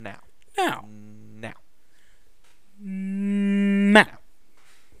Now. Now. Now.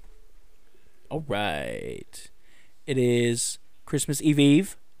 All right. It is Christmas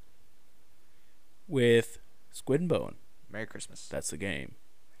Eve with Squid and Bowen. Merry Christmas. That's the game.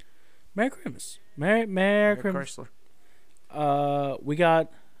 Merry Christmas. Merry Christmas. Chrysler. We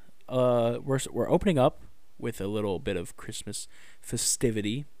got we're opening up with a little bit of Christmas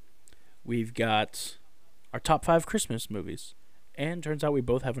festivity. We've got our top 5 Christmas movies, and turns out we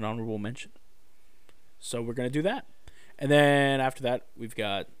both have an honorable mention. So we're gonna do that, and then after that we've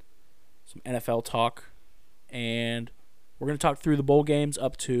got some NFL talk, and we're gonna talk through the bowl games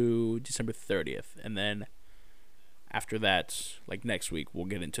up to December 30th, and then after that, like next week, we'll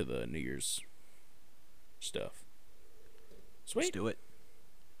get into the New Year's stuff. Sweet. Let's do it.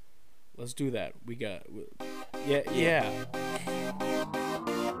 Let's do that. We got... Yeah.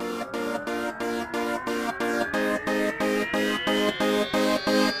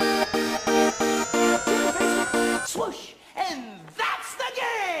 Swoosh, and that's the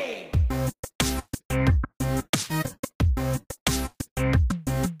game!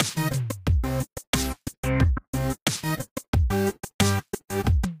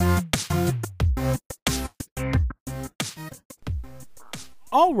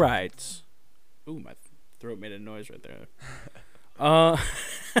 All right. Ooh, my throat made a noise right there. All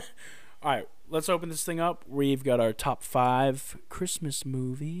right, let's open this thing up. We've got our top 5 Christmas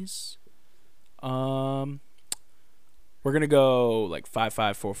movies. We're gonna go like 5,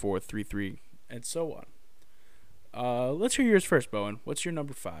 5, 4, 4, 3, 3, and so on. Let's hear yours first, Bowen. What's your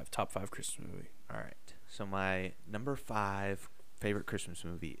number 5 top 5 Christmas movie? All right. So my number 5 favorite Christmas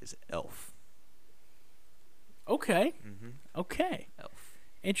movie is Elf. Okay. Mm-hmm. Okay. Elf.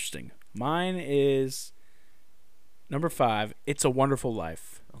 Interesting. Mine is number 5. It's a Wonderful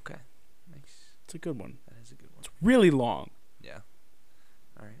Life. Okay. Nice. It's a good one. That is a good one. It's really long. Yeah.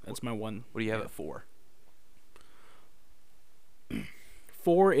 All right. That's my one. What do you have at 4?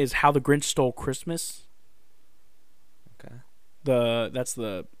 4 is How the Grinch Stole Christmas. Okay. That's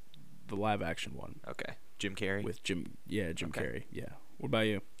the live action one Okay. Jim Carrey. with Jim Okay. Carrey. Yeah. What about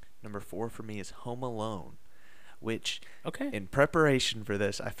you? Number 4 for me is Home Alone, which Okay. in preparation for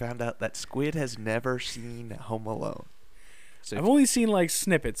this, I found out that Squid has never seen Home Alone. So I've only seen like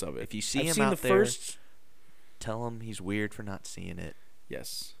snippets of it. if you see I've him seen out the there, first. tell him he's weird for not seeing it.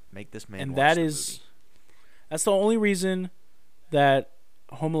 Yes. Make this man And watch that the is movie. that's the only reason that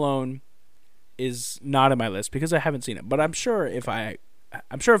Home Alone is not in my list, because I haven't seen it. But I'm sure if I've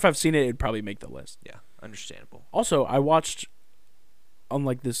seen it, it'd probably make the list. Yeah, understandable. Also, I watched on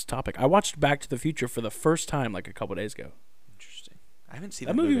like this topic. I watched Back to the Future for the first time like a couple days ago. Interesting. I haven't seen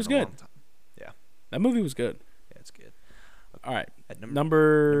That that movie was in a good. long time. That movie was good. Yeah, it's good. All right. At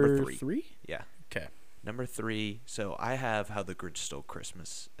Number number 3. 3? Yeah. Okay. Number 3. So I have How the Grinch Stole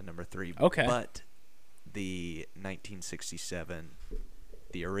Christmas at number 3. Okay. But the 1967,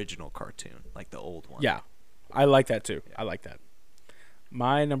 the original cartoon, like the old one. Yeah. I like that too. Yeah. I like that.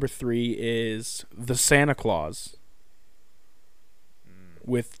 My number 3 is The Santa Claus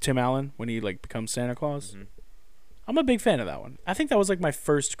with Tim Allen when he like becomes Santa Claus. Mhm. I'm a big fan of that one. I think that was like my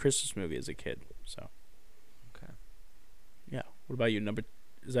first Christmas movie as a kid. So Okay. yeah. What about you?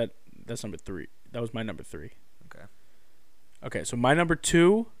 That's number 3. That was my number 3. Okay. Okay, so my number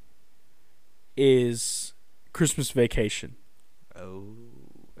 2 is Christmas Vacation. Oh,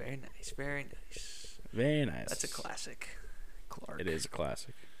 very nice. Very nice. Very nice. That's a classic. Clark. It is a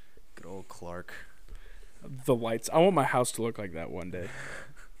classic. Good old Clark. The lights. I want my house to look like that one day.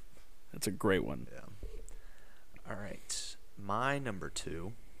 That's a great one. Yeah. All right. My number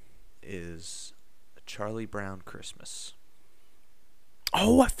 2 is A Charlie Brown Christmas.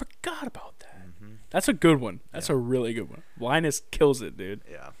 Oh, I forgot about that. Mm-hmm. That's a good one. That's Yeah. a really good one. Linus kills it, dude.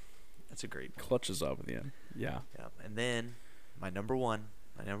 Yeah. That's a great one. Clutches up in the end. Yeah. Yeah. And then my number one,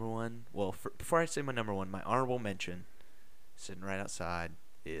 well, before I say my number 1, my honorable mention, sitting right outside,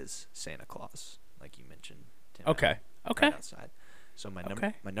 is Santa Claus, like you mentioned. Tim Okay. Allen, Okay. Right outside. So my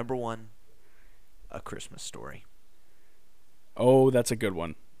Okay. number 1, A Christmas Story. Oh, that's a good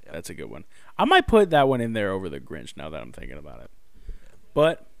one. Yep. That's a good one. I might put that one in there over the Grinch now that I'm thinking about it.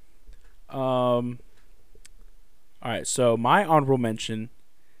 But, all right. So my honorable mention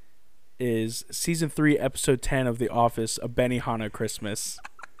is season 3, episode 10 of The Office, A Benihana Christmas.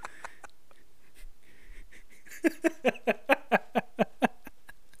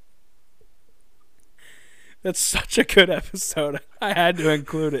 That's such a good episode. I had to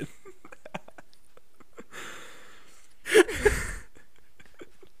include it.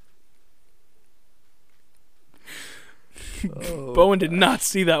 Oh, Bowen did not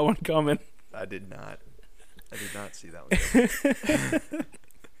see that one coming. I did not see that one.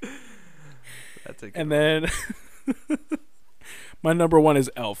 That's a good And one. then my number one is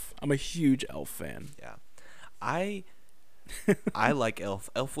Elf. I'm a huge Elf fan. Yeah, I like Elf.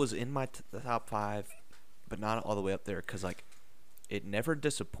 Elf was in my the top 5, but not all the way up there because like it never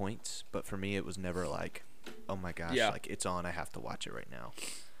disappoints. But for me, it was never like, oh my gosh, Yeah. like it's on. I have to watch it right now.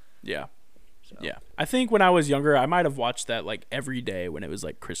 Yeah. So, Yeah. I think when I was younger, I might have watched that like every day when it was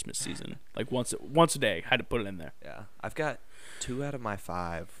like Christmas season. Like once a day, had to put it in there. yeah. I've got 2 out of my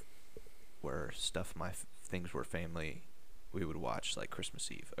 5 were stuff things were family. We would watch like Christmas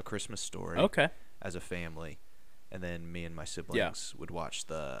Eve, A Christmas Story. Okay. As a family, and then me and my siblings would watch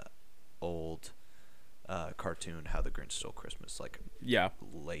the old cartoon How the Grinch Stole Christmas, like Yeah.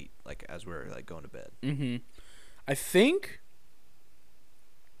 late, like as we were like going to bed. Mm-hmm. I think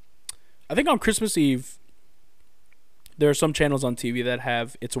on Christmas Eve, there are some channels on TV that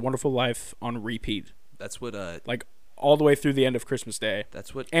have It's a Wonderful Life on repeat, That's what like all the way through the end of Christmas Day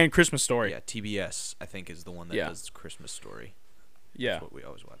that's what and Christmas Story. yeah, TBS I think is the one that Yeah. does Christmas Story. Yeah. That's what we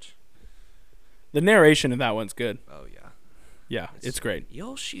always watch. The narration in that one's good. Oh yeah. Yeah, it's great.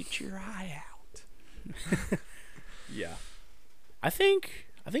 You'll shoot your eye out. Yeah. I think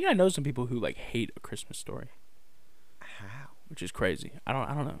I know some people who like hate A Christmas Story, How? which is crazy. I don't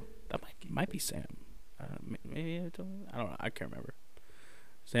know. That might be Sam. Maybe I don't know. I can't remember.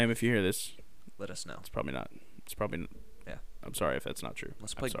 Sam, if you hear this, Let us know. it's probably not. It's probably. Yeah. I'm sorry if that's not true.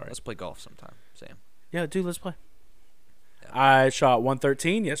 Let's I'm play. sorry. Let's play golf sometime, Sam. Yeah, dude, let's play. Yeah. I shot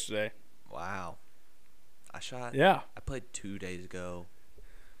 113 yesterday. Wow. Yeah. I played 2 days ago.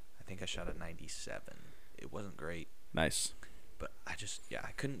 I think I shot a 97. It wasn't great, Nice. but I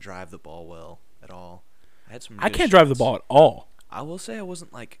couldn't drive the ball well at all. I had some. I good can't drive the shots. ball at all. I will say I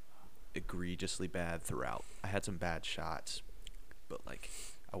wasn't like egregiously bad throughout. I had some bad shots, but like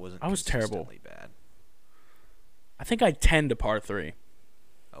I wasn't. I was terrible. consistently bad. I think I 10 to par 3.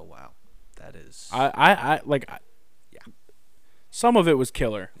 Oh wow, that is. Yeah. Some of it was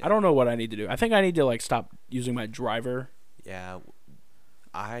killer. Yeah. I don't know what I need to do. I think I need to like stop using my driver yeah,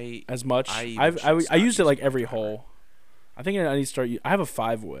 I as much. I even I should stop used it like using my every driver. hole. I think I need to start. I have a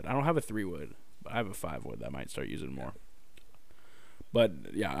 5 wood. I don't have a 3 wood, but I have a 5 wood that I might start using more. But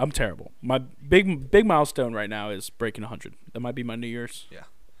yeah, I'm terrible. My big milestone right now is breaking 100. That might be my New Year's.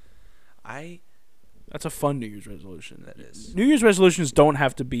 That's a fun New Year's resolution. That is. New Year's resolutions don't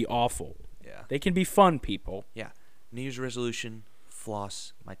have to be awful. Yeah. They can be fun, people. Yeah. New Year's resolution: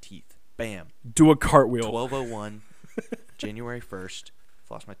 floss my teeth. Bam. Do a cartwheel. 12:01, January 1st.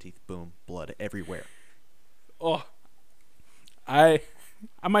 Floss my teeth. Boom. Blood everywhere. Oh, I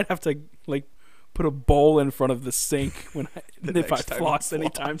might have to like put a bowl in front of the sink when if I next time you floss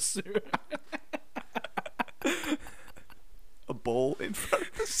anytime soon. A bowl in front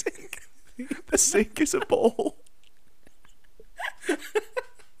of the sink. The sink is a bowl.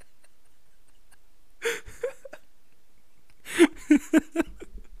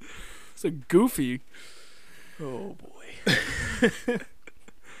 It's a goofy. Oh boy.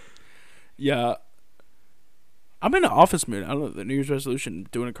 Yeah. I'm in an office mood. I don't know, the New Year's resolution,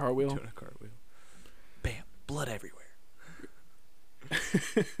 doing a cartwheel. Doing a cartwheel. Bam. Blood everywhere.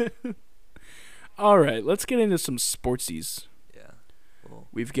 All right, let's get into some sportsies. Yeah. Well,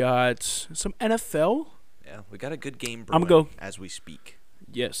 We've got some NFL. yeah. We got a good game I'm brewing go- as we speak.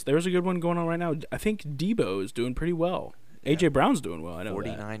 Yes, there's a good one going on right now. I think Debo is doing pretty well. Yeah. AJ Brown's doing well. I know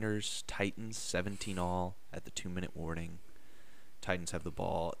that. 49ers, Titans, 17 all at the 2-minute warning. Titans have the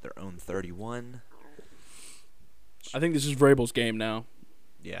ball at their own 31. I think this is Vrabel's game now.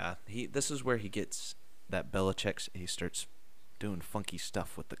 Yeah, this is where he gets that Belichick's. He starts doing funky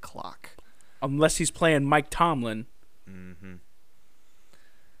stuff with the clock. Unless he's playing Mike Tomlin. Mm-hmm.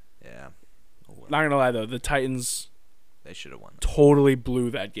 Yeah. Oh, well. Not gonna lie though, the Titans They should have won totally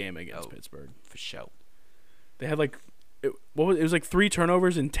blew that game against Oh. Pittsburgh. for sure. They had like it was like 3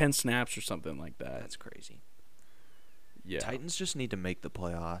 turnovers in 10 snaps or something like that. That's crazy. Yeah. Titans just need to make the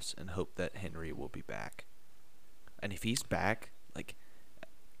playoffs and hope that Henry will be back. And if he's back,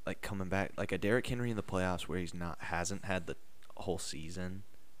 like coming back, like a Derrick Henry in the playoffs where hasn't had the whole season.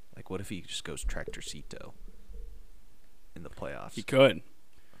 Like, what if he just goes tractorcito in the playoffs? He could.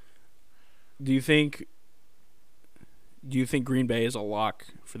 Do you think Green Bay is a lock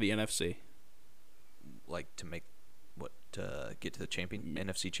for the NFC? Like to make to get to the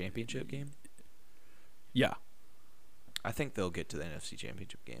NFC Championship game? Yeah. I think they'll get to the NFC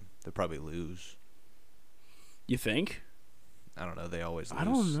Championship game. They'll probably lose. You think? I don't know. They always lose. I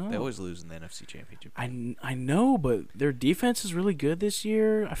don't know. They always lose in the NFC Championship game. I know, but their defense is really good this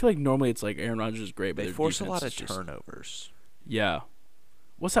year. I feel like normally it's like Aaron Rodgers is great, but They their force a defense lot of is just- turnovers. Yeah.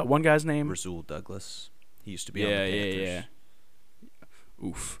 What's that one guy's name? Rasul Douglas. He used to be on Yeah, the yeah, Panthers. yeah.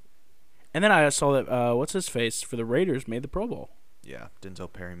 Oof. And then I saw that what's his face for the Raiders made the Pro Bowl. Yeah,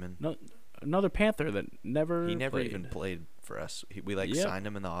 Denzel Perryman. No, another Panther that never He never played. even played for us. We Yep. signed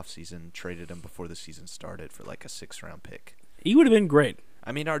him in the offseason, traded him before the season started for like a 6th-round pick. He would have been great.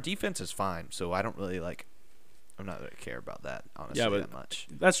 I mean, our defense is fine, so I don't really I'm not going to care about that, honestly, but- that much.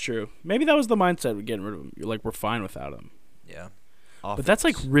 That's true. Maybe that was the mindset of getting rid of him. You're like, we're fine without him. Yeah. But that's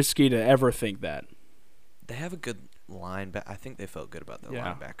like Offense. risky to ever think that. They have a good linebacker. I think they felt good about their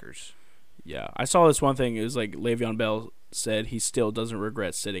Yeah. linebackers. Yeah, I saw this one thing. It was like Le'Veon Bell said he still doesn't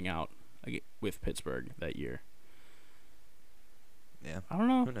regret sitting out with Pittsburgh that year. Yeah. I don't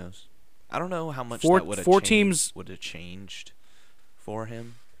know. Who knows? I don't know how much Four- that would have four teams- would have changed for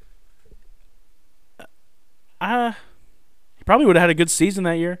him. He probably would have had a good season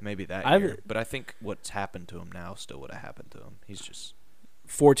that year. Maybe that I've- year. But I think what's happened to him now still would have happened to him. He's just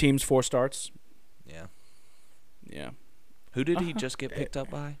 4 teams, 4 starts. yeah. Yeah. Who did he just get picked up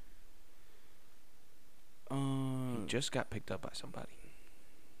by? Uh, He just got picked up by somebody.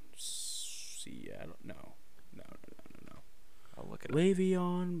 Seattle. No. I'll look it up.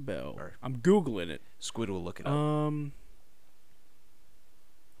 Le'Veon Bell. Or- I'm googling it. Squid will look it up.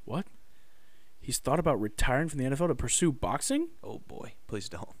 What? He's thought about retiring from the NFL to pursue boxing? Oh boy, please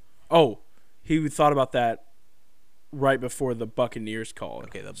don't. Oh, he thought about that right before the Buccaneers called.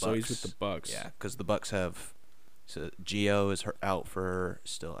 Okay, the Bucks. So he's with the Bucks. Yeah, because the Bucks have. So Gio is out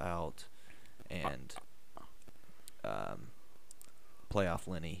still out, and playoff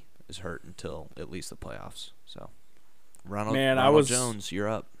Lenny is hurt until at least the playoffs. So Ronald Jones, you're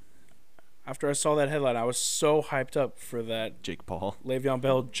up. After I saw that headline, I was so hyped up for that Jake Paul. Le'Veon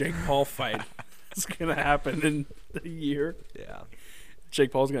Bell Jake Paul fight. It's gonna happen in the year. Yeah. Jake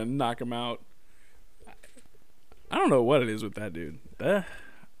Paul's gonna knock him out. I don't know what it is with that dude.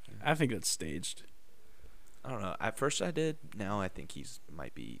 I think it's staged. I don't know. At first I did. Now I think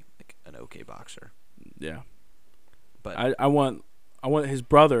might be like an okay boxer. Yeah. But I want his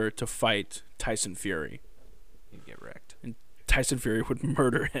brother to fight Tyson Fury. he'd get wrecked. Tyson Fury would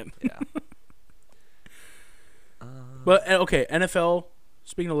murder him. Yeah. But okay, NFL.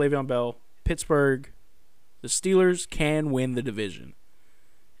 Speaking of Le'Veon Bell, Pittsburgh, the Steelers can win the division,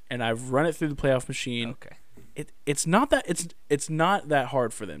 and I've run it through the playoff machine. Okay. It's not that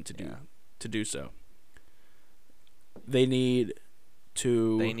hard for them to do Yeah. to do so. They need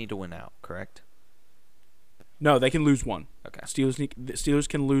to. They need to win out, correct? No, they can lose one. Okay. The Steelers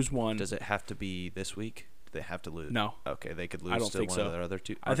can lose one. Does it have to be this week? Do they have to lose? No. Okay, they could lose I don't to think one so. of their other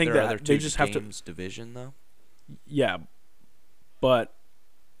two. I think their that other they two just have to- games division though. Yeah, but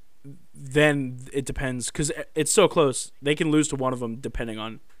then it depends because it's so close. They can lose to one of them depending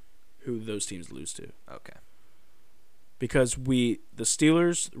on who those teams lose to. Okay. Because the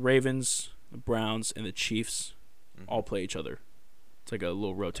Steelers, Ravens, the Browns, and the Chiefs Mhm. all play each other. It's like a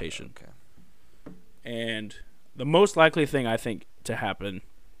little rotation. Okay. And the most likely thing I think to happen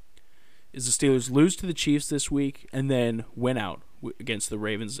is the Steelers lose to the Chiefs this week and then win out against the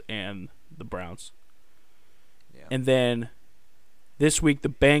Ravens and the Browns. Yeah. And then this week the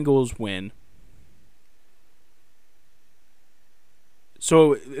Bengals win.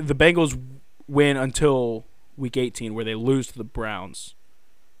 So the Bengals win until week 18 where they lose to the Browns.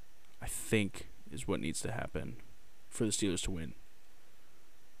 I think is what needs to happen for the Steelers to win.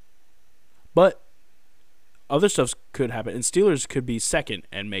 But other stuff could happen, and Steelers could be second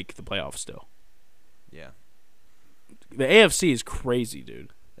and make the playoffs still. Yeah. The AFC is crazy,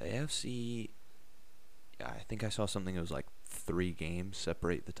 dude. The AFC. Yeah, I think I saw something. It was like 3 games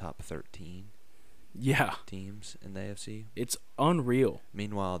separate the top 13 Yeah, teams in the AFC. it's unreal.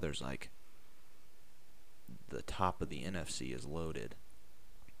 Meanwhile, there's like the top of the NFC is loaded.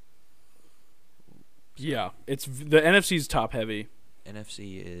 Yeah, it's the NFC's top heavy.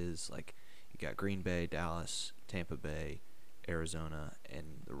 NFC is like you got Green Bay, Dallas, Tampa Bay, Arizona,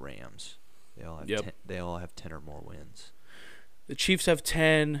 and the Rams. They all have Yep. they all have 10 or more wins. The Chiefs have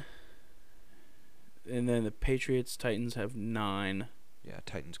 10, and then the Patriots, Titans have 9. Yeah,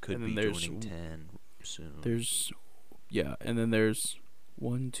 Titans could And then be there's joining 10 soon. There's, yeah, and then there's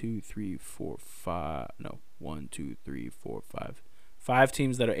 1, 2, 3, 4, 5. No, 1, 2, 3, 4, 5. 5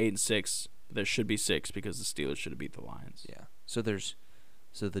 teams that are 8 and 6. There should be 6 because the Steelers should have beat the Lions. Yeah. So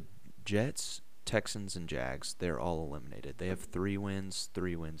the Jets, Texans, and Jags, they're all eliminated. They have 3 wins,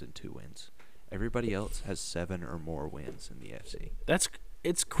 3 wins, and 2 wins. Everybody else has 7 or more wins in the AFC.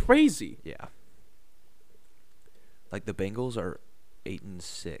 It's crazy. Yeah. Like the Bengals are 8 and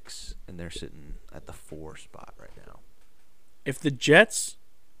 6, and they're sitting at the 4 spot right now. If the Jets,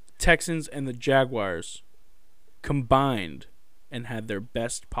 Texans, and the Jaguars combined and had their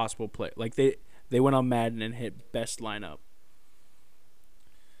best possible play, like they went on Madden and hit best lineup,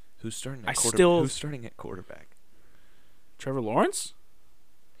 Who's starting I at still- Who's starting at quarterback? Trevor Lawrence.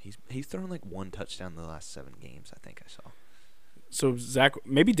 He's thrown like one touchdown in the last 7 games. I think I saw. So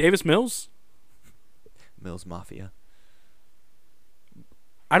maybe Davis Mills. Mills Mafia.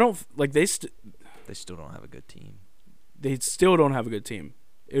 I don't like They still don't have a good team. they still don't have a good team.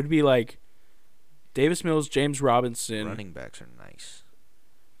 It would be like Davis Mills, James Robinson. Running backs are nice.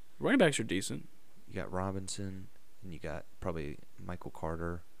 Running backs are decent. You got Robinson, and you got probably Michael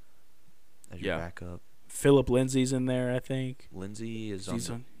Carter as your Yeah. backup. Philip Lindsay's in there, I think. Lindsey is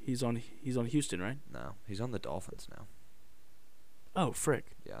He's on Houston, right? No, he's on the Dolphins now. Oh,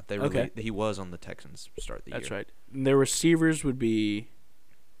 frick. Yeah, they Okay. he was on the Texans to start the year. That's right. And their receivers would be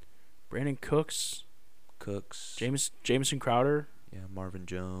Brandon Cooks, Cooks. Jamison Crowder, Yeah, Marvin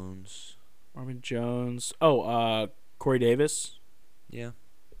Jones. Marvin Jones. Oh, Corey Davis. Yeah.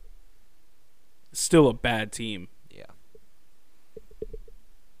 Still a bad team, Yeah.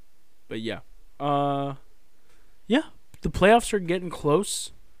 but yeah. Yeah, the playoffs are getting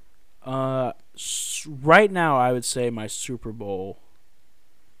close. Right now, I would say my Super Bowl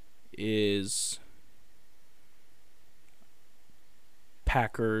is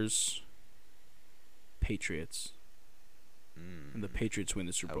Packers, Patriots, and the Patriots win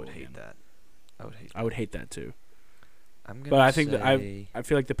the Super I Bowl would hate again. that. I would hate that too. I'm gonna But I think that say, I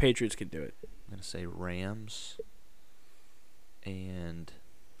feel like the Patriots can do it. I'm gonna say Rams and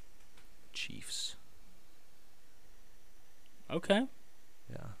Chiefs. Okay.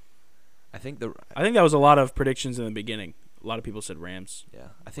 Yeah. I think the I think that was a lot of predictions in the beginning. A lot of people said Rams. yeah,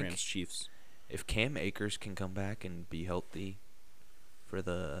 I think Rams, Chiefs. if Cam Akers can come back and be healthy for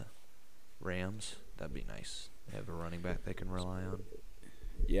the Rams, that'd be nice. They have a running back they can rely on.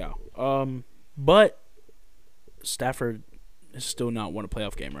 Yeah. But Stafford has still not won a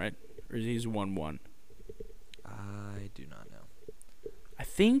playoff game, right? Or he's won one. I do not know. I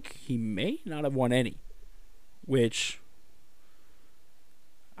think he may not have won any, which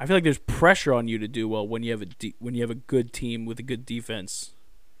I feel like there's pressure on you to do well when you have when you have a good team with a good defense.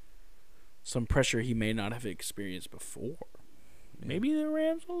 Some pressure he may not have experienced before. Yeah. Maybe the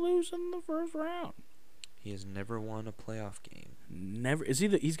Rams will lose in the first round. He has never won a playoff game. Never is he?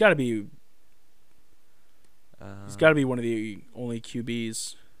 He's got to be. He's got to be one of the only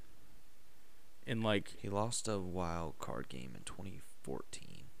QBs. In like He lost a wild card game in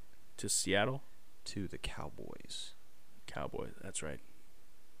 2014 to Seattle to the Cowboys. Cowboys. That's right.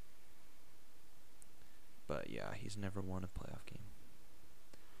 But yeah, he's never won a playoff game.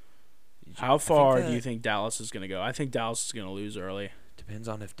 How far do that you think Dallas is going to go? I think Dallas is going to lose early. Depends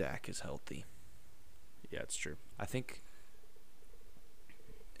on if Dak is healthy. Yeah, it's true. I think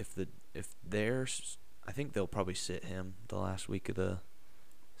I think they'll probably sit him the last week of the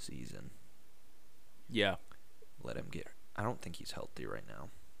season. Yeah. Let him get. I don't think he's healthy right now.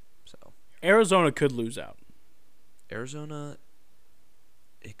 So Arizona could lose out. Arizona,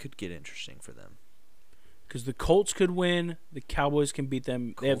 it could get interesting for them. Because the Colts could win. The Cowboys can beat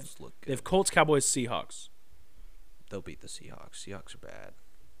them. Colts look good. They have Colts, Cowboys, Seahawks. They'll beat the Seahawks. Seahawks are bad.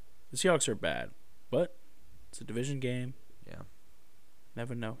 The Seahawks are bad. But it's a division game. Yeah.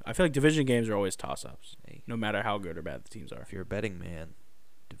 Never know. I feel like division games are always toss-ups. Hey, No matter how good or bad the teams are. if you're a betting man,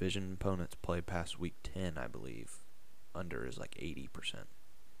 division opponents play past week 10, I believe. Under is like 80%.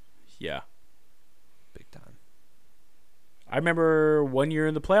 Yeah. Big time. I remember one year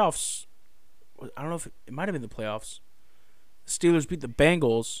in the playoffs. I don't know if it might have been the playoffs. The Steelers beat the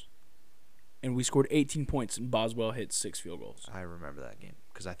Bengals, and we scored 18 points, and Boswell hit 6 field goals. I remember that game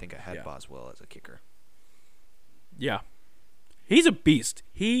because I think I had Yeah. Boswell as a kicker. Yeah. He's a beast.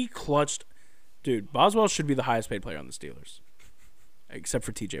 He clutched. Dude, Boswell should be the highest paid player on the Steelers. Except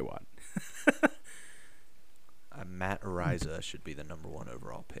for TJ Watt. Matt Ariza should be the number 1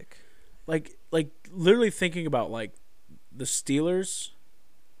 overall pick. Like literally thinking about like the Steelers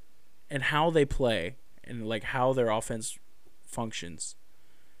and how they play and like how their offense functions.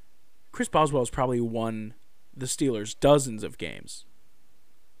 Chris Boswell has probably won the Steelers dozens of games.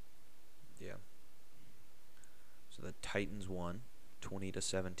 Yeah. So the Titans won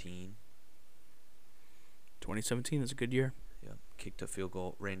 20-17. 2017 is a good year. Yeah. Kicked a field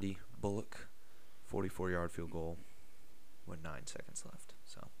goal. Randy Bullock, 44-yard field goal with 9 seconds left.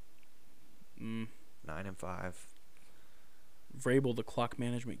 So 9-5. Vrabel, the clock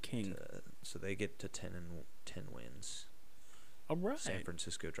management king. So they get to 10 wins. All right. San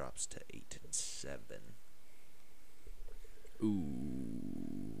Francisco drops to 8-7.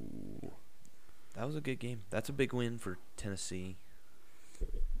 Ooh. That was a good game. That's a big win for Tennessee.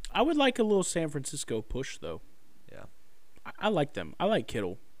 I would like a little San Francisco push, though. Yeah. I like them. I like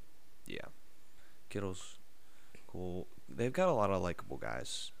Kittle. Yeah. Kittle's cool. They've got a lot of likable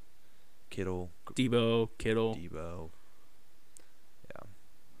guys Kittle, Debo, Kittle. Debo.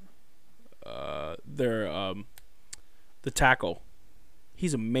 Yeah. The tackle.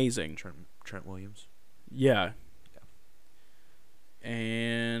 He's amazing. Trent Williams. Yeah.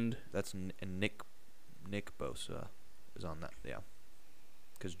 And And Nick Bosa is on that. Yeah.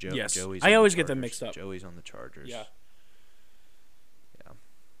 Because yes, Joey's. I on always the get them Chargers. mixed up. Joey's on the Chargers. Yeah. Yeah.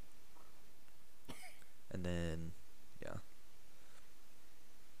 And then, yeah.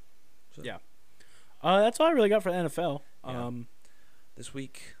 So Yeah. That's all I really got for the NFL. Yeah. This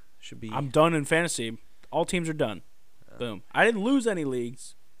week should be. I'm done in fantasy. All teams are done. uh, Boom. I didn't lose any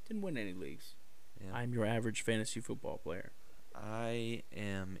leagues. Didn't win any leagues. Yeah. I'm your average fantasy football player. I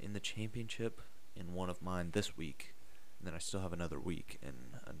am in the championship in one of mine this week, and then I still have another week in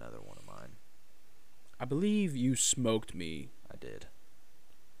another one of mine. I believe you smoked me, I did.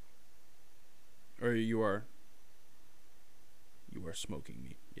 or you are smoking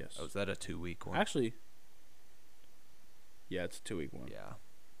me. Yes. Oh, is that a 2-week one? Actually, yeah, it's a 2-week one. Yeah.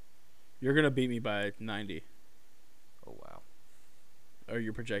 You're gonna beat me by 90, Oh wow. or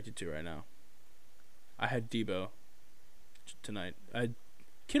you're projected to right now. I had Debo tonight.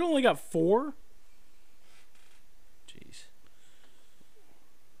 Kid only got 4. Jeez.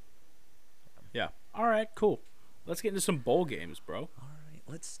 Yeah. All right. Cool. Let's get into some bowl games, bro. All right,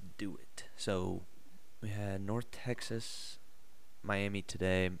 let's do it. So, we had North Texas, Miami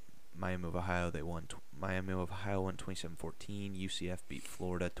today. Miami of Ohio, they won. Miami of Ohio won 27-14. UCF beat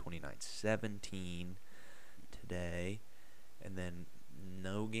Florida 29-17 today, and then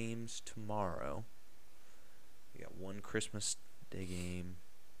no games tomorrow. We got one Christmas Day game.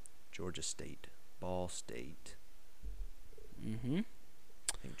 Georgia State, Ball State. Mm-hmm.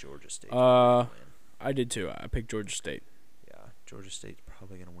 I think Georgia State. Uh, win. I did too. I picked Georgia State. Yeah, Georgia State's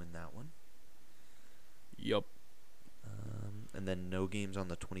probably gonna win that one. Yup. And then no games on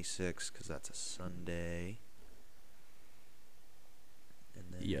the 26th because that's a Sunday. And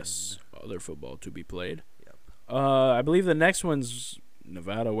then Yes. Other football to be played. Yep. I believe the next one's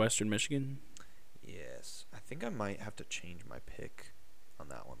Nevada, Western Michigan. Yes, I think I might have to change my pick on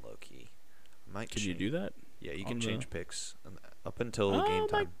that one, low key. I might. Can you do that? Yeah, you on can the- change picks up until Oh game my-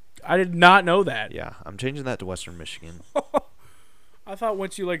 time. I did not know that. Yeah, I'm changing that to Western Michigan. I thought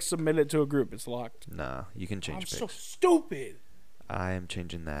once you submit it to a group, it's locked. Nah, you can change I'm picks. so stupid. I am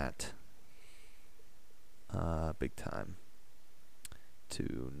changing that. Big time.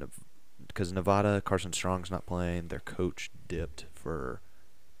 To because Nevada, Carson Strong's not playing. Their coach dipped for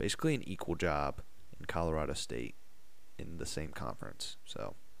basically an equal job in Colorado State in the same conference.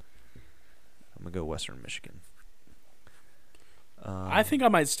 So I'm gonna go Western Michigan. I think I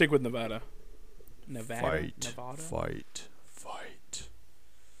might stick with Nevada. Nevada. Fight. Nevada. Fight.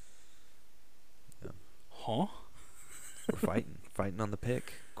 Huh? We're fighting on the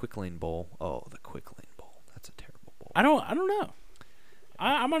pick. Quick Lane Bowl. Oh, the Quick Lane Bowl. That's a terrible bowl. I don't know.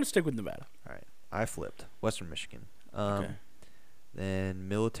 I'm gonna stick with Nevada. All right, I flipped. Western Michigan. Okay. Then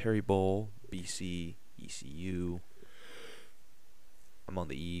Military Bowl, BC, ECU. I'm on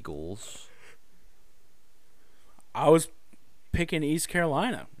the Eagles. I was picking East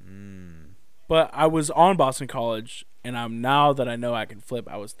Carolina, but I was on Boston College, and now that I know I can flip,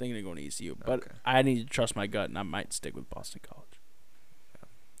 I was thinking of going to ECU, but Okay. I need to trust my gut, and I might stick with Boston College.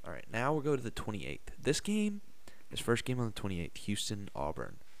 All right, now we'll go to the 28th. This first game on the 28th,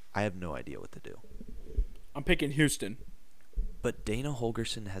 Houston-Auburn. I have no idea what to do. I'm picking Houston. But Dana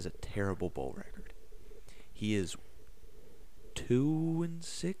Holgerson has a terrible bowl record. He is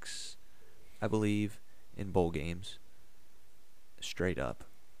 2-6, I believe, in bowl games. Straight up.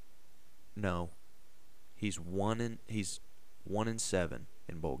 No. He's 1-7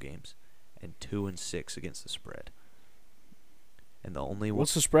 in bowl games and 2-6 against the spread. And the only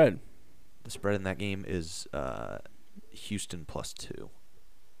What's the spread? the spread in that game is Houston +2.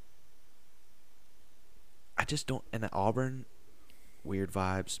 I just don't. And Auburn, weird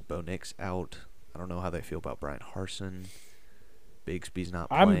vibes. Bo Nix out. I don't know how they feel about Brian Harsin. Bigsby's not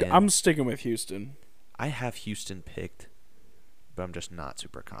playing. I'm sticking with Houston. I have Houston picked, but I'm just not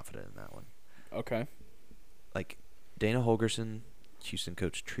super confident in that one. Okay. Like Dana Holgerson, Houston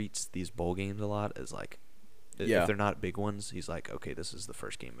coach, treats these bowl games a lot as Yeah. if they're not big ones, he's like, okay, this is the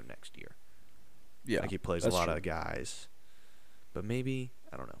first game of next year. Yeah. Like he plays a that's lot true. of guys. But maybe,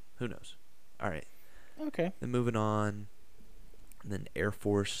 I don't know. Who knows? All right. Okay. Then moving on. And then Air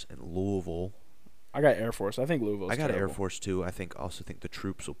Force and Louisville. I got Air Force. I think Louisville's I got Air terrible. Force too. I also think the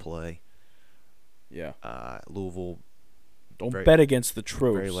troops will play. Yeah. Louisville, Don't very- bet against the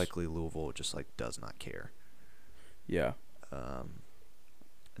troops. very likely Louisville just does not care. Yeah. And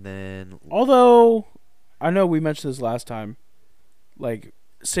then Although, I know we mentioned this last time,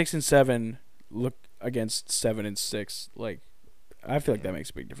 6 and 7 look against 7 and 6. Like, I feel like Yeah. that makes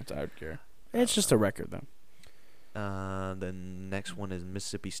a big difference. I would care. I It's don't just know. a record, though. The next one is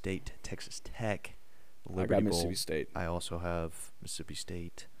Mississippi State, Texas Tech, I Liberty got Bowl. Mississippi State. I also have Mississippi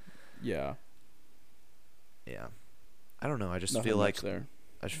State. Yeah. Yeah, I don't know. I just Nothing feel like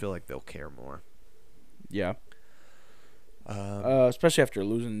much there. they'll care more. Yeah. Um, Especially after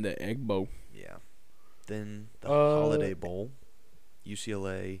losing the Egg Bowl. yeah. Then the Uh, Holiday Bowl,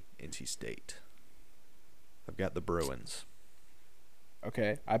 UCLA, NC State. I've got the Bruins.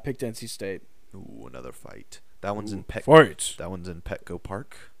 Okay, I picked NC State. Ooh, another fight. That one's in Petco. Fight. That one's in Petco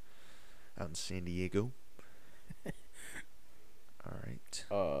Park, out in San Diego. All right.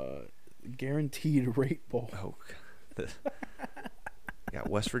 Guaranteed rate bowl. Oh, got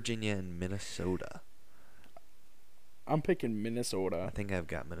West Virginia and Minnesota. I'm picking I Minnesota. think I've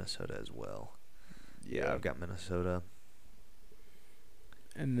got Minnesota as well. Yeah, I've got Minnesota.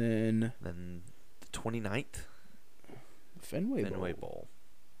 And then Then the 29th, Fenway Fenway Bowl. Bowl.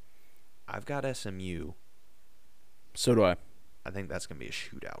 I've got SMU. So do I. I think that's going to be a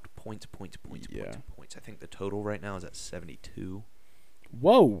shootout. Points. Yeah. I think the total right now is at 72.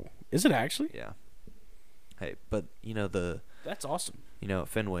 Whoa. Is it actually? Yeah. Hey, but That's awesome. at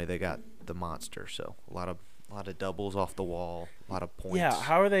Fenway they got the monster, so a lot of doubles off the wall, a lot of points. Yeah,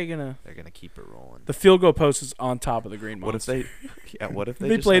 how are they going to... They're going to keep it rolling. The field goal post is on top of the green What if monster. what if they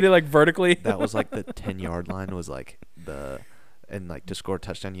They just, played like, it like vertically? that was like the 10-yard line was like and like to score a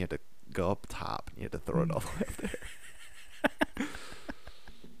touchdown you had to go up top and you had to throw it all the way up there.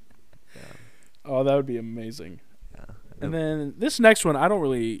 Yeah. Oh, that would be amazing. Yeah. And then this next one, I don't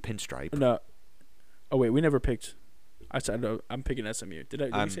really... Pinstripe. No. Oh, wait, we never picked... I said I'm picking SMU. Did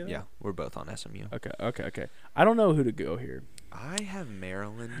we say that? Yeah, we're both on SMU. Okay. I don't know who to go here. I have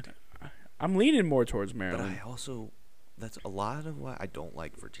Maryland, I'm leaning more towards but Maryland. I also that's a lot of why I don't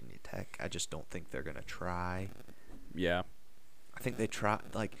like Virginia Tech. I just don't think they're gonna try. Yeah. I think they try.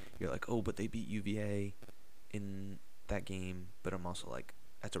 Like you're like, oh, but they beat UVA in that game. But I'm also like,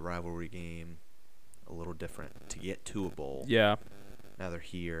 that's a rivalry game, a little different to get to a bowl. Yeah. Now they're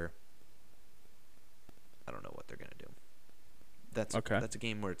here. I don't know what they're gonna do. That's Okay. That's a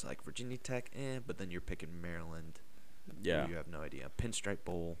game where it's like Virginia Tech, but then you're picking Maryland. Yeah. You have no idea. Pinstripe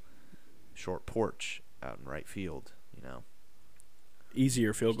Bowl, short porch out in right field.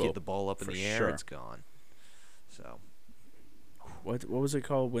 Easier field You goal. get the ball up in for the air, sure. it's gone. So What was it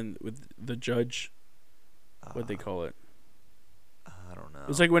called when with the judge? What'd they call it? I don't know. It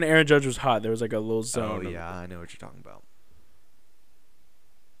was like when Aaron Judge was hot. There was like a little oh zone. of- yeah, I know what you're talking about.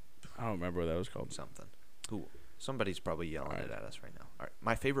 I don't remember what that was called. Something. Ooh, somebody's probably yelling Alright. it at us right now. All right,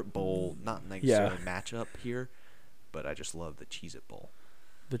 my favorite bowl, not Yeah. necessarily matchup here, but I just love the Cheez-It Bowl.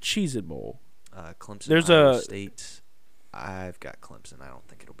 The Cheez-It Bowl. Clemson, There's Iowa a- State. I've got Clemson. I don't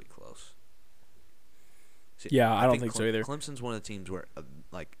think it'll be close. See, Yeah, I don't think so either. Clemson's one of the teams where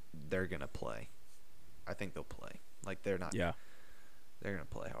like they're gonna play. I think they'll play. Like they're not. Yeah. They're gonna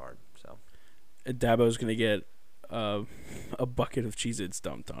play hard. So And Dabo's gonna get a bucket of Cheez-Its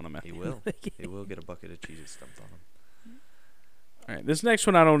dumped on him. he will. He will get a bucket of Cheez-It stumped on him. All right, this next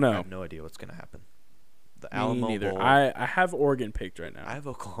one I don't I know. have no idea what's gonna happen. The Me Alamo neither. Bowl. I have Oregon picked right now. I have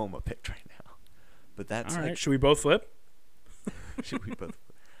Oklahoma picked right now, but that's All like right, should we both flip? should we both?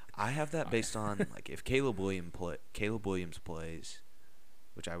 I have that based on like if Caleb Williams plays,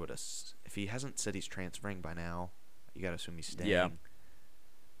 which I would if he hasn't said he's transferring by now, you gotta assume he's staying. Yeah.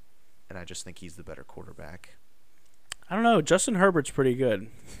 And I just think he's the better quarterback. I don't know. Justin Herbert's pretty good.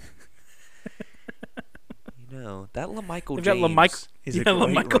 That LaMichael They've James got LaMichael. is Yeah, a great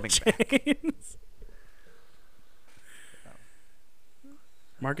LaMichael running back. James.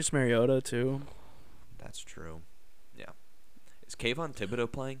 Marcus Mariota too. That's true. Yeah. Is Kayvon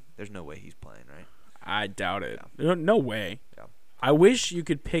Thibodeau playing? There's no way he's playing, right? I doubt it. Yeah. No way. Yeah. I wish you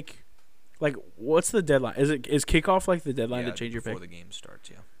could pick. Like, what's the deadline? Is kickoff like the deadline Yeah, to change your pick? before the game starts.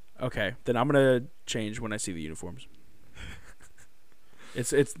 Yeah. Okay, then I'm gonna change when I see the uniforms.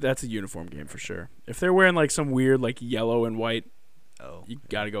 That's a uniform game for sure. If they're wearing like some weird like yellow and white, Oh. you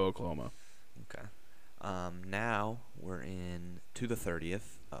gotta go Oklahoma. Okay. Now we're in to the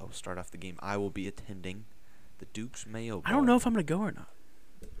 30th. We'll start off the game. I will be attending the Duke's Mayo Bowl. I don't know if I'm gonna go or not.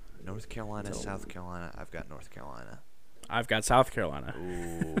 North Carolina, South Carolina. I've got North Carolina. I've got South Carolina.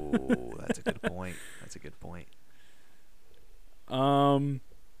 Ooh, that's a good point. That's a good point.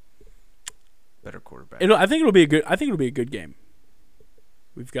 Better quarterback. I think it'll be a good game.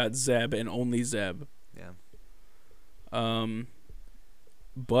 We've got Zeb and only Zeb. Yeah.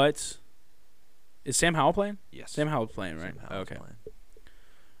 But is Sam Howell playing? Yes. Sam Howell's playing, right? Sam Howell's Okay. playing.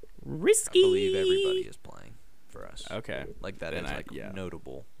 Risky. I believe everybody is playing for for us. Okay. Like that Then is I- like yeah.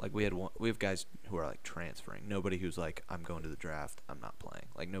 notable. Like we have guys who are like transferring. Nobody who's like, I'm going to the draft, I'm not playing.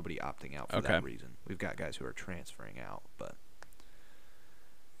 Like nobody opting out for that Okay. reason. We've got guys who are transferring out, but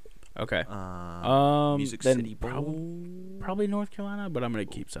Okay. Music then City Bowl. probably North Carolina, but I'm gonna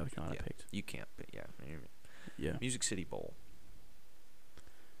keep South Carolina Yeah, picked. you can't. But yeah, Yeah. Music City Bowl.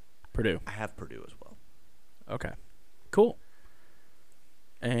 Purdue. I have Purdue as well. Okay. Cool.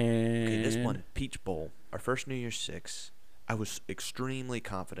 And Okay, this one, Peach Bowl, our first New Year's Six. I was extremely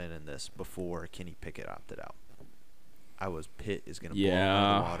confident in this before Kenny Pickett opted out. I was Pitt is going to blow him out of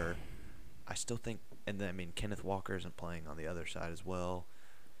Yeah. the water. I still think, and then, I mean, Kenneth Walker isn't playing on the other side as well,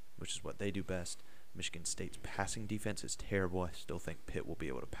 which is what they do best. Michigan State's passing defense is terrible. I still think Pitt will be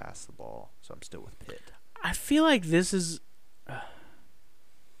able to pass the ball, so I'm still with Pitt. I feel like this is.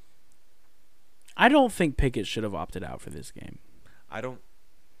 I don't think Pickett should have opted out for this game. I don't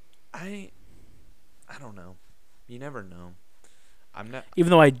know. You never know. I'm not.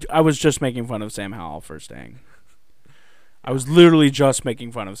 Even though I was just making fun of Sam Howell for staying. I was literally just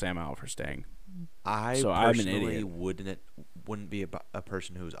making fun of Sam Howell for staying. So I'm an personally idiot. wouldn't be a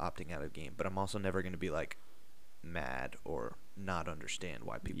person who's opting out of game, but I'm also never going to be like mad or not understand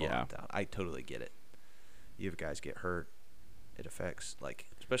why people Yeah. opt out. I totally get it. You have guys get hurt, it affects like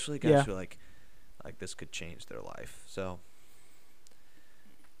especially guys Yeah. who like this could change their life. So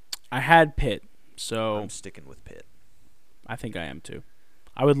I had Pitt, so I'm sticking with Pitt. I think I am too.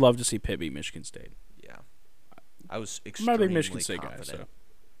 I would love to see Pitt beat Michigan State. Yeah, I was I'm not a extremely big Michigan State guy, confident so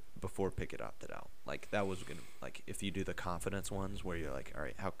before Pickett opted out. Like that was gonna like if you do the confidence ones where you're like, all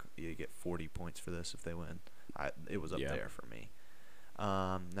right, you get 40 points for this if they win? It was up Yeah. there for me.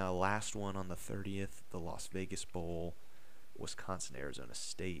 Now last one on the 30th, the Las Vegas Bowl, Wisconsin Arizona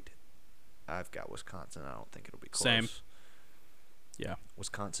State. I've got Wisconsin. I don't think it'll be close. Same. Yeah.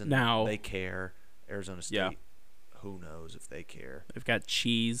 Wisconsin. Now- they care. Arizona State. Yeah. Who knows if they care? they've got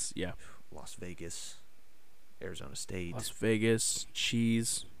cheese. Yeah. Las Vegas, Arizona State. Las Vegas,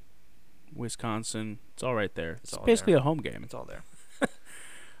 cheese, Wisconsin. It's all right there. It's It's all basically there. a home game. It's all there.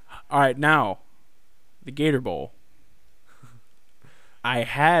 All right, now the Gator Bowl. I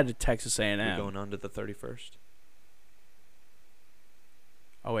had Texas We're A&M. going on to the 31st.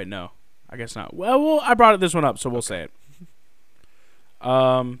 Oh wait, no. I guess not. Well, I brought this one up, so we'll say it.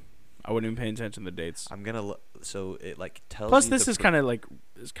 I wouldn't even pay attention to the dates. I'm gonna so it like tells. Plus, you this the is kind of like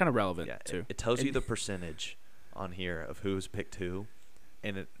it's kind of relevant yeah. too. It tells you And the percentage on here of who's picked who,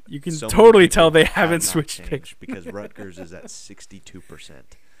 and it You can so many totally people tell they have haven't not switched changed picks. because Rutgers is at 62%.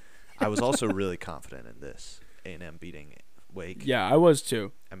 I was also really confident in this A&M beating Wake. Yeah, I was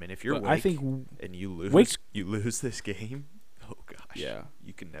too. I mean, if you're But Wake I think and you lose, Wake's- you lose this game. Oh gosh. Yeah.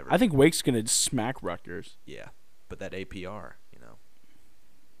 You can never. I think Wake's gonna smack Rutgers. Yeah, but that APR,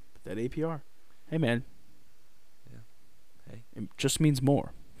 That APR. Hey man. Yeah. Hey. It just means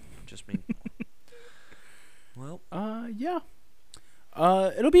more. just mean. Well, Yeah.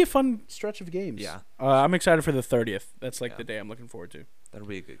 It'll be a fun stretch of games. Yeah. I'm excited for the 30th. That's like Yeah. the day I'm looking forward to. that'll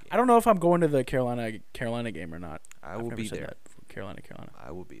be a good game. I don't know if I'm going to the Carolina game or not. I I've will never be said there. that before. Carolina.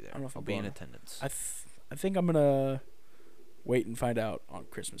 I will be there. I don't know if I'll I'm be in going. attendance. I think I'm gonna wait and find out on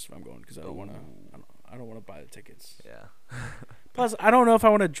Christmas if I'm going because I don't want to. I don't want to buy the tickets. Yeah. Plus, I don't know if I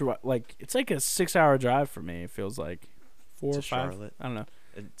want to drive. Like, it's like a 6-hour drive for me. It feels like 4 To or 5. Charlotte. I don't know.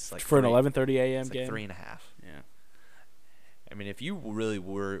 It's like For an 3 11:30 a.m. It's like game. 3.5. Yeah. I mean, if you really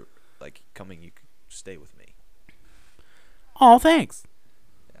were like coming, you could stay with me. Oh, thanks.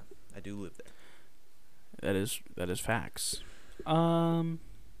 Yeah, I do live there. That is facts.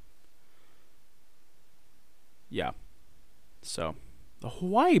 Yeah. So, the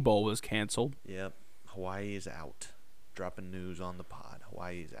Hawaii Bowl was canceled. Yep. Hawaii is out. Dropping news on the pod.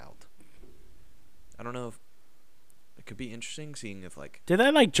 Hawaii is out. I don't know if it could be interesting seeing if like Did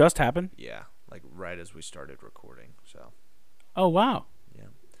that like just happen? yeah, like right as we started recording. So Oh wow. yeah.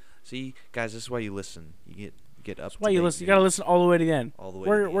 See, guys, this is why you listen. You get up. That's why you listen. You gotta listen all the way to the end. all the way.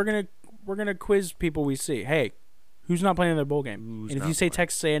 to the We're end. gonna quiz people we see. Hey, who's not playing their bowl game? Who's and if not you say playing?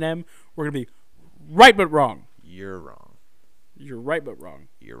 Texas A&M, we're gonna be right but wrong. You're wrong. You're right but wrong.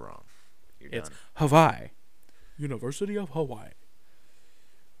 You're wrong. You're It's done. Hawaii, University of Hawaii.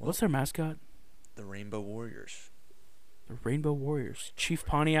 What's their mascot? The Rainbow Warriors. The Rainbow Warriors. Chief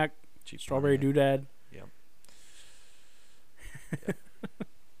Pontiac, Chief Strawberry Pontiac. Doodad. Yep. Yep.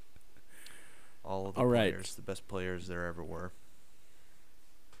 All of the All right. players, the best players there ever were.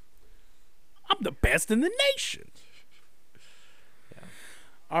 I'm the best in the nation. Yeah.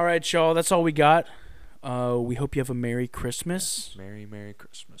 All right, y'all. That's all we got. We hope you have a Merry Christmas. Merry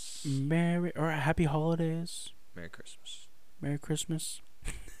Christmas. Merry or Happy Holidays. Merry Christmas. Merry Christmas.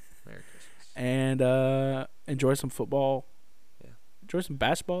 Merry Christmas. and enjoy some football. Yeah. Enjoy some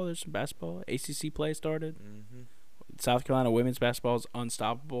basketball. There's some basketball. ACC play started. Mm-hmm. South Carolina women's basketball is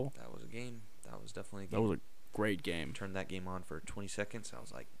unstoppable. That was a game. That was definitely a game. That was a great game. Turned that game on for 20 seconds. I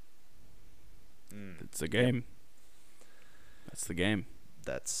was like, It's a game. That's the game.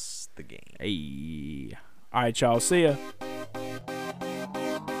 that's the game. Hey. All right, y'all. See ya.